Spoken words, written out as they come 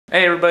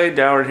Hey everybody,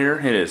 Doward here.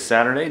 It is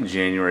Saturday,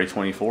 January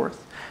 24th,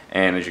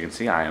 and as you can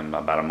see, I am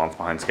about a month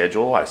behind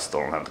schedule. I still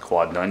don't have the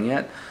quad done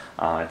yet.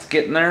 It's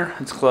getting there,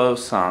 it's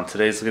close.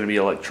 Today's going to be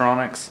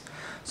electronics,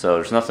 so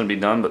there's nothing to be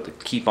done but to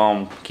keep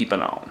on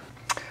keeping on.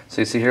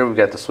 So you see here, we've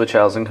got the switch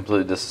housing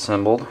completely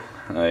disassembled.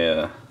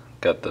 I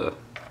got the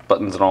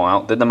buttons and all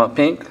out. Did them up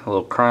pink, a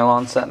little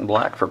Krylon satin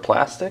black for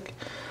plastic.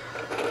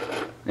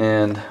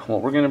 And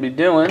what we're going to be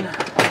doing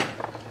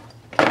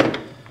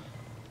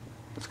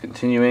is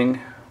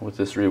continuing with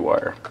this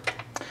rewire.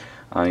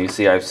 You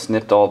see I've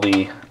snipped all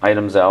the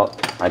items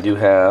out. I do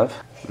have,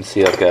 you can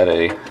see I've got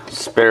a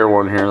spare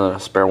one here, a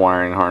spare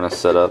wiring harness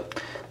set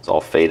up. It's all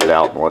faded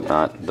out and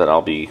whatnot, that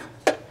I'll be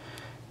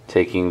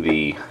taking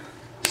the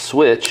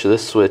switch,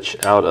 this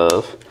switch out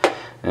of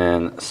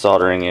and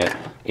soldering it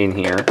in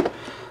here.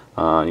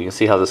 You can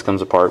see how this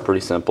comes apart,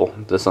 pretty simple.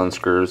 This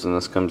unscrews and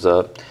this comes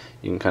up.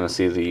 You can kind of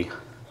see the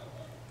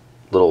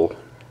little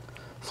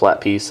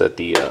flat piece that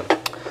the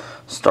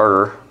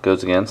starter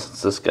goes against.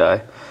 It's this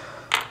guy.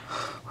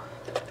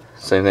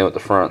 Same thing with the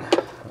front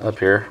up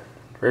here.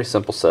 Very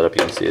simple setup,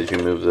 you can see as you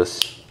move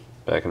this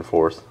back and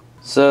forth.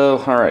 So,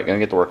 alright, gonna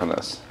get to work on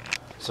this.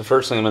 So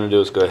first thing I'm gonna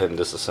do is go ahead and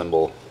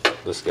disassemble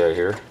this guy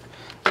here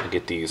and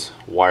get these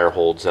wire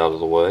holds out of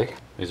the way.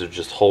 These are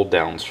just hold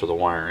downs for the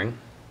wiring.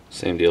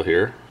 Same deal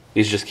here.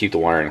 These just keep the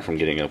wiring from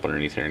getting up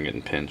underneath here and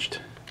getting pinched.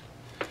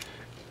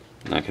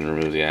 And I can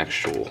remove the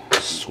actual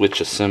switch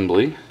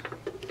assembly.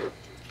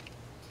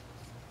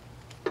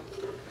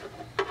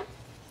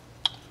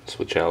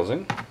 Switch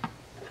housing,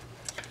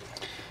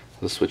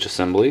 the switch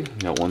assembly.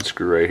 Got one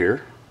screw right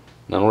here.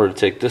 Now in order to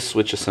take this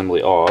switch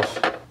assembly off,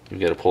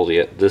 you've got to pull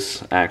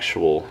this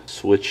actual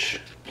switch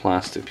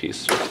plastic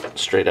piece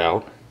straight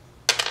out,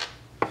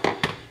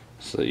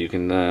 so that you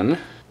can then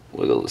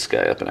wiggle this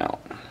guy up and out,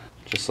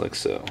 just like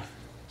so.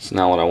 So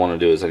now what I want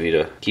to do is I need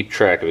to keep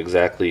track of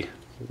exactly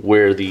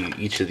where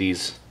each of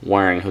these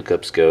wiring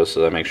hookups go, so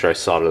that I make sure I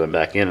solder them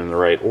back in the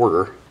right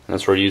order. And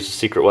that's where I use the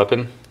secret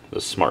weapon, the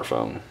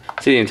smartphone.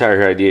 See, the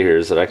entire idea here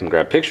is that I can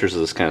grab pictures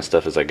of this kind of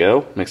stuff as I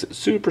go. Makes it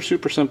super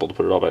simple to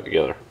put it all back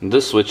together. And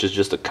this switch is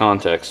just a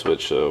contact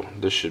switch, so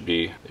this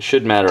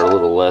should matter a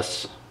little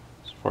less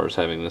as far as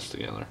having this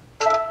together.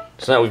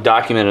 So now we've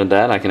documented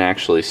that, I can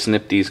actually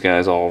snip these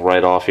guys all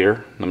right off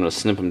here. I'm going to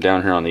snip them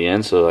down here on the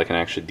end so that I can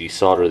actually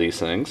desolder these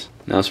things.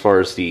 Now as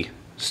far as the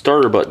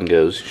starter button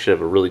goes, you should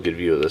have a really good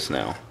view of this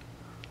now.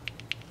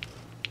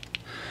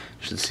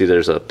 You should see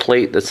there's a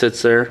plate that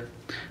sits there.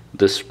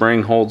 This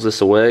spring holds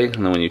this away,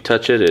 and then when you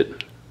touch it,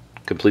 it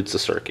completes the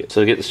circuit. So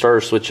to get the starter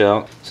switch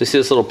out, so you see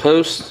this little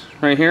post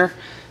right here?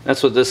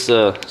 That's what this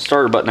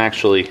starter button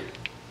actually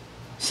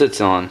sits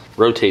on,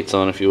 rotates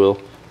on, if you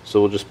will. So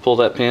we'll just pull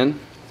that pin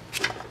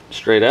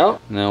straight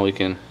out. Now we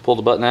can pull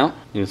the button out.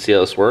 You can see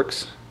how this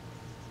works.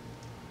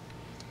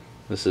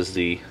 This is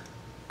the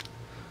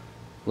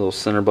little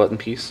center button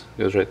piece,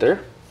 goes right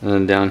there. And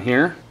then down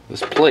here,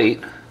 this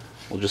plate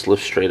will just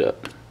lift straight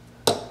up.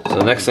 So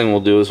the next thing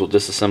we'll do is we'll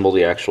disassemble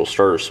the actual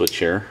starter switch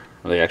here,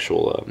 or the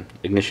actual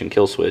ignition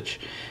kill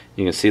switch.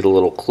 You can see the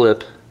little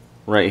clip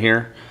right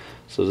here.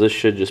 So this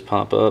should just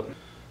pop up.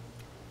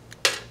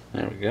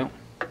 There we go.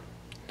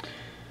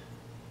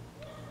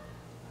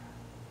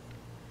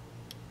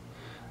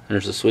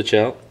 There's the switch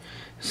out.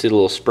 See the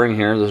little spring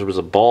here? There was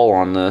a ball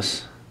on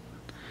this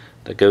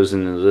that goes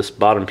into this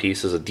bottom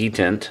piece as a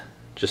detent,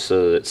 just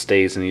so that it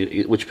stays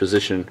in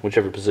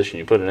whichever position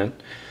you put it in.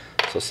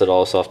 So I'll set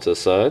all this off to the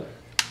side.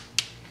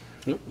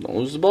 Nope, don't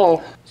lose the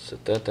ball.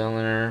 Set that down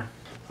there.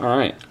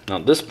 Alright, now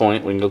at this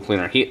point we can go clean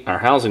our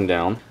housing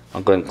down.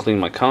 I'll go ahead and clean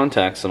my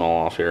contacts and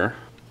all off here.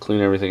 Clean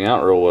everything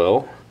out real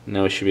well.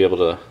 Now we should be able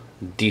to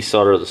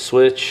desolder the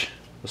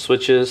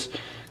switches,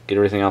 get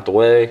everything out the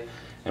way,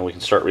 and we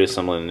can start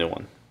reassembling a new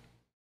one.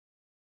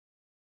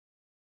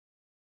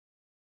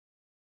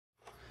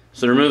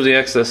 So to remove the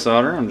excess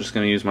solder, I'm just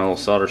going to use my little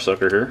solder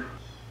sucker here.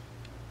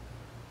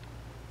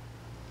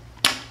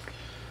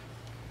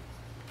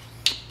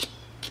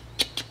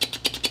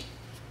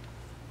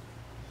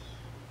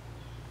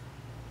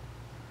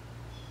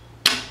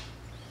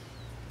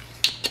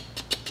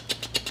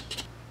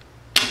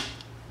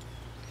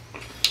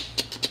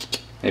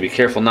 Be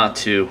careful not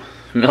to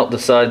melt the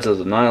sides of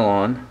the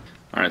nylon.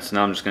 Alright, so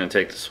now I'm just going to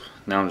take this.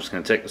 Now I'm just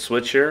going to take the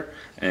switch here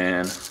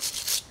and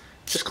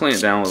just clean it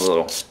down with a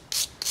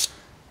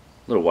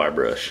little wire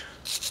brush.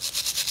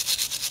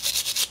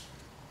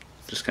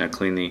 Just kind of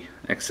clean the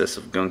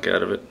excessive gunk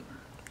out of it.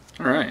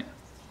 Alright,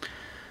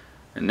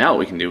 and now what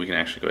we can do, we can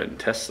actually go ahead and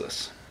test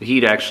this. The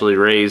heat actually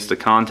raised the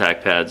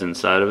contact pads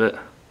inside of it.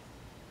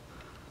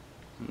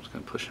 I'm just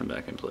going to push them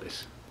back in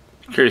place.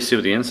 I'm curious to see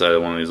what the inside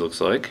of one of these looks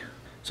like.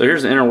 So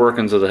here's the inner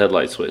workings of the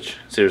headlight switch.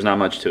 See, there's not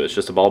much to it. It's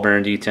just a ball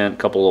bearing detent, a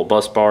couple little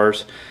bus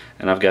bars,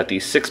 and I've got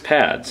these 6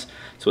 pads.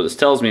 So what this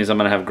tells me is I'm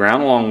going to have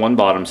ground along one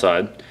bottom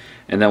side,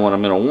 and then what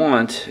I'm going to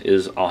want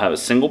is I'll have a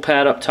single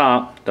pad up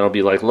top that'll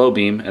be like low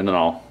beam, and then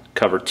I'll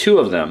cover 2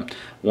 of them,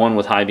 one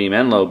with high beam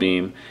and low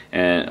beam,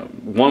 and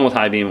one with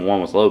high beam and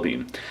one with low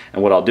beam.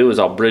 And what I'll do is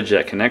I'll bridge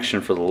that connection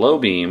for the low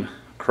beam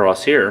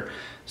across here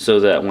so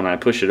that when I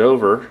push it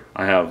over,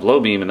 I have low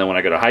beam, and then when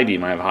I go to high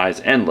beam, I have highs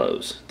and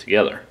lows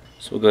together.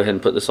 So we'll go ahead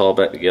and put this all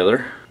back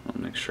together.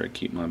 I'll make sure I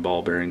keep my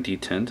ball bearing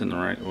detent in the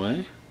right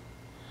way.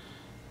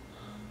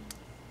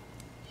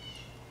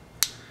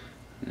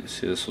 You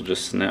see, this will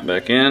just snap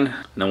back in.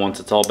 And then once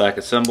it's all back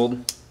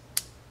assembled,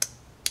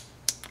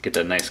 get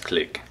that nice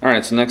click.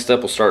 Alright, so next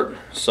up we'll start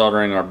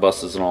soldering our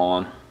buses and all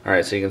on.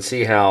 Alright, so you can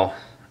see how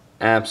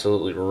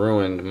absolutely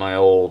ruined my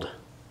old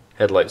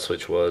headlight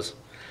switch was.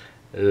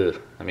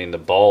 Ugh. I mean, the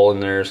ball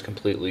in there is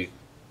completely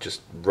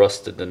just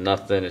rusted to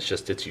nothing.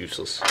 It's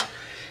useless.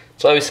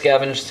 So we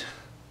scavenged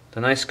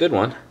the nice good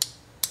one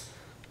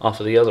off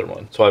of the other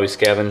one. That's why we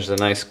scavenged the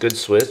nice good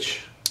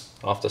switch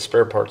off the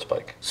spare parts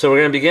bike. So we're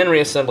going to begin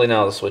reassembly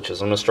now of the switches.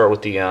 I'm going to start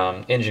with the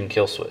engine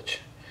kill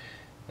switch.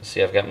 Let's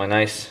see, I've got my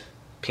nice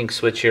pink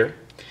switch here.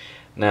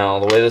 Now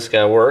the way this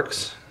guy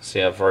works,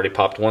 see, I've already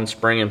popped one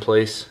spring in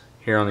place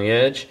here on the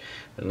edge.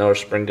 Another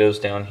spring goes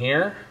down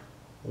here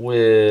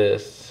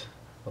with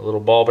a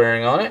little ball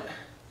bearing on it.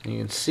 You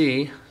can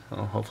see,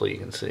 well, hopefully you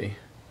can see,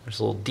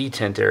 there's a little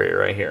detent area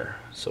right here.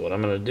 So what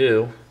I'm going to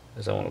do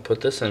is I want to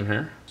put this in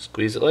here,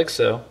 squeeze it like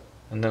so,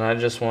 and then I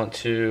just want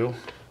to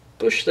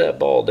push that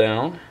ball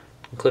down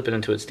and clip it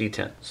into its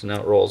detent. So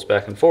now it rolls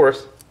back and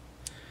forth,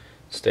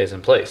 stays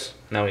in place.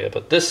 Now we gotta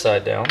put this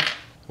side down,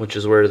 which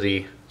is where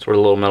the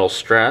little metal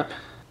strap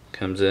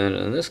comes in.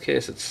 And in this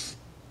case, it's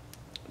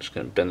just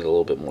gonna bend it a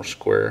little bit more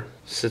square.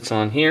 Sits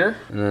on here,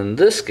 and then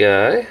this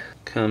guy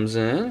comes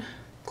in,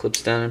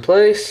 clips down in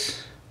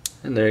place,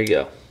 and there you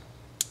go.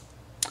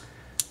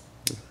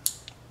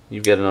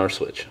 You've got another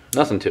switch.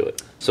 Nothing to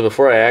it. So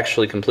before I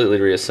actually completely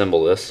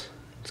reassemble this,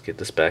 let's get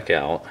this back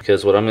out,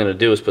 because what I'm going to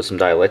do is put some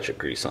dielectric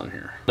grease on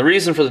here. The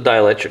reason for the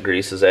dielectric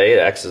grease is A, it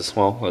acts as,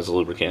 well, as a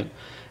lubricant,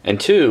 and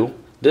 2,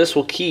 this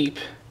will keep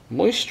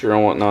moisture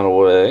and whatnot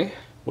away,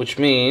 which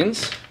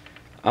means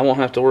I won't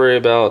have to worry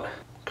about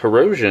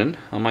corrosion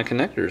on my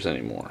connectors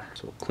anymore.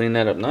 So we'll clean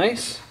that up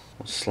nice.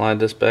 We'll slide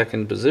this back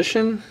in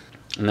position,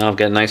 and now I've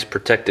got nice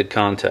protected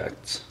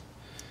contacts.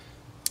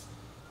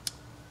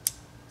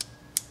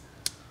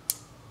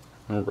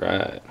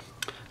 Alright.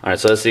 Alright,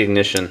 so that's the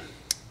ignition,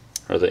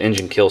 or the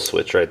engine kill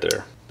switch right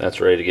there. That's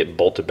ready to get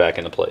bolted back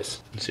into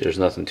place. See, there's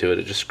nothing to it.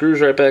 It just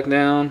screws right back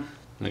down,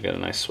 and I got a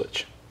nice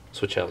switch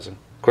housing.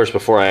 Of course,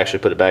 before I actually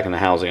put it back in the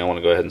housing, I want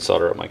to go ahead and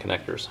solder up my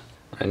connectors.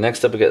 Alright,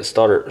 next up we got a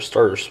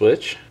starter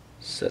switch.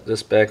 Set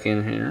this back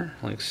in here,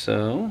 like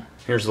so.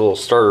 Here's the little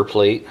starter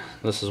plate.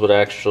 This is what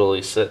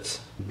actually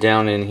sits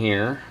down in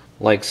here,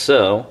 like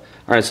so.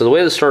 Alright, so the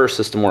way the starter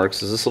system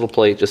works is this little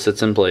plate just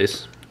sits in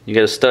place. You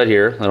got a stud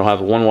here that'll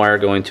have one wire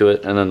going to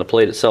it, and then the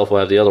plate itself will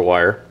have the other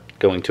wire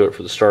going to it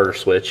for the starter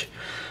switch,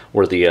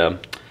 where the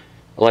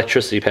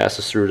electricity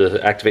passes through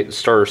to activate the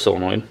starter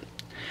solenoid.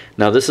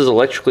 Now this is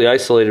electrically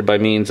isolated by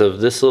means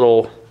of this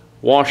little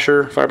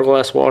washer,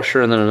 fiberglass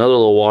washer, and then another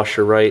little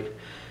washer right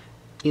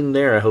in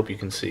there. I hope you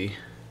can see.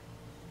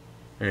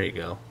 There you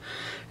go.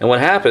 And what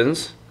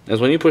happens is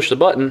when you push the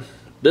button,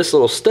 this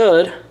little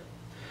stud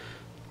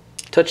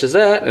touches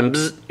that, and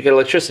bzz, you get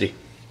electricity.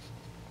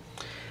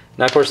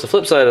 Now, of course, the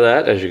flip side of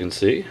that, as you can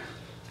see,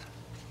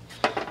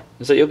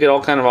 is that you'll get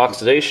all kind of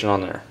oxidation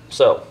on there.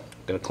 So,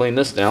 I'm going to clean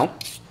this down,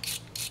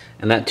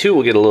 and that too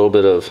will get a little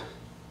bit of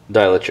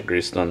dielectric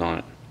grease done on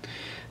it.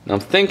 Now, I'm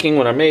thinking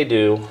what I may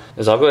do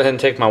is I'll go ahead and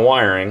take my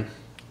wiring,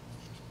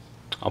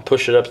 I'll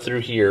push it up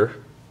through here,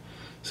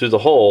 through the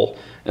hole,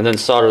 and then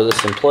solder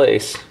this in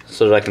place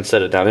so that I can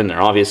set it down in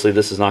there. Obviously,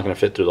 this is not going to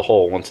fit through the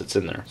hole once it's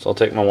in there. So I'll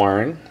take my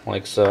wiring,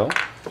 like so,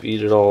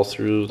 feed it all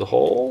through the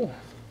hole.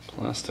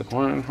 Plastic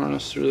wiring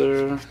harness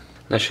through there.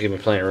 That should give me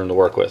plenty of room to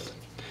work with.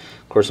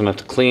 Of course, I'm going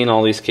to have to clean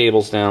all these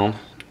cables down.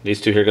 These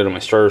two here go to my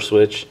starter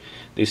switch.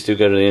 These two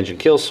go to the engine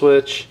kill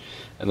switch.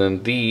 And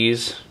then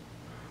these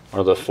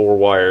are the 4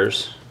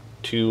 wires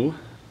to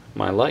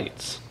my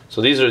lights.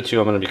 So these are the two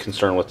I'm going to be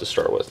concerned with to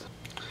start with.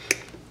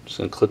 Just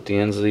going to clip the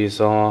ends of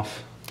these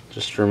off,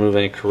 just to remove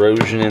any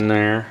corrosion in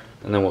there.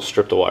 And then we'll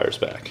strip the wires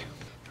back.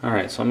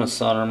 Alright, so I'm going to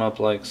solder them up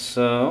like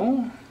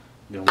so.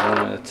 Do one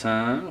at a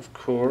time, of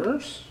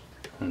course.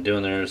 I'm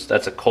doing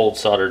that's a cold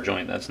solder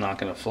joint, that's not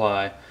going to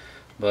fly.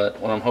 But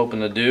what I'm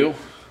hoping to do,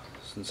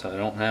 since I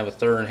don't have a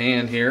third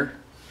hand here,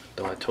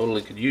 though I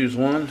totally could use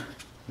one,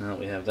 now that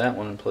we have that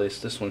one in place,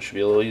 this one should be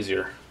a little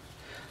easier.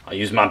 I'll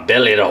use my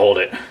belly to hold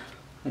it.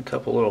 A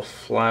couple little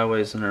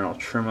flyaways in there I'll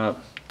trim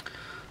up,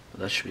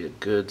 but that should be a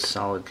good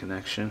solid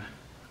connection.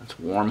 That's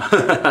warm.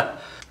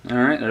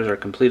 Alright, there's our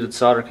completed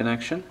solder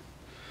connection.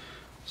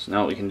 So now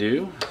what we can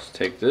do is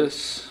take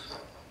this,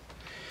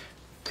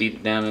 feed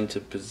it down into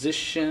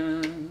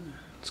position.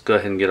 Let's go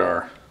ahead and get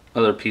our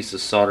other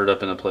pieces soldered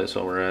up into place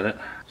while we're at it.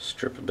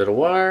 Strip a bit of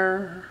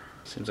wire.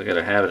 Seems like I got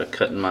a habit of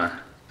cutting my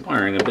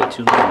wiring a bit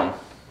too long.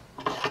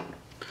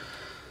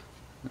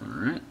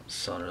 Alright,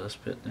 solder this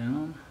bit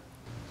down.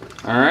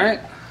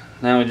 Alright,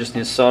 now we just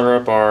need to solder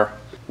up our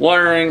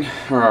wiring,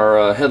 or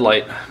our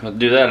headlight. But to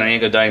do that, I need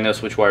to go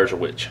diagnose which wires are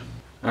which.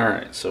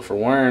 Alright, so for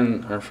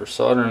wiring, or for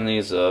soldering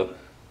these up,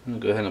 I'm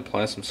going to go ahead and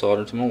apply some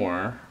solder to my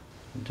wire.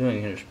 What I'm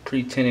doing here is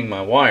pre-tinning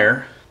my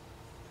wire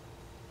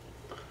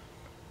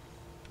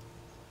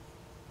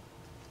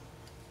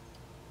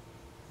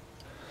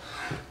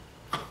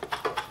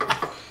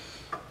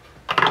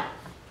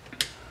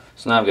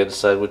So now I've got to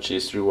decide which of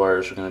these 3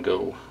 wires are going to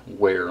go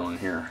where on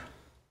here.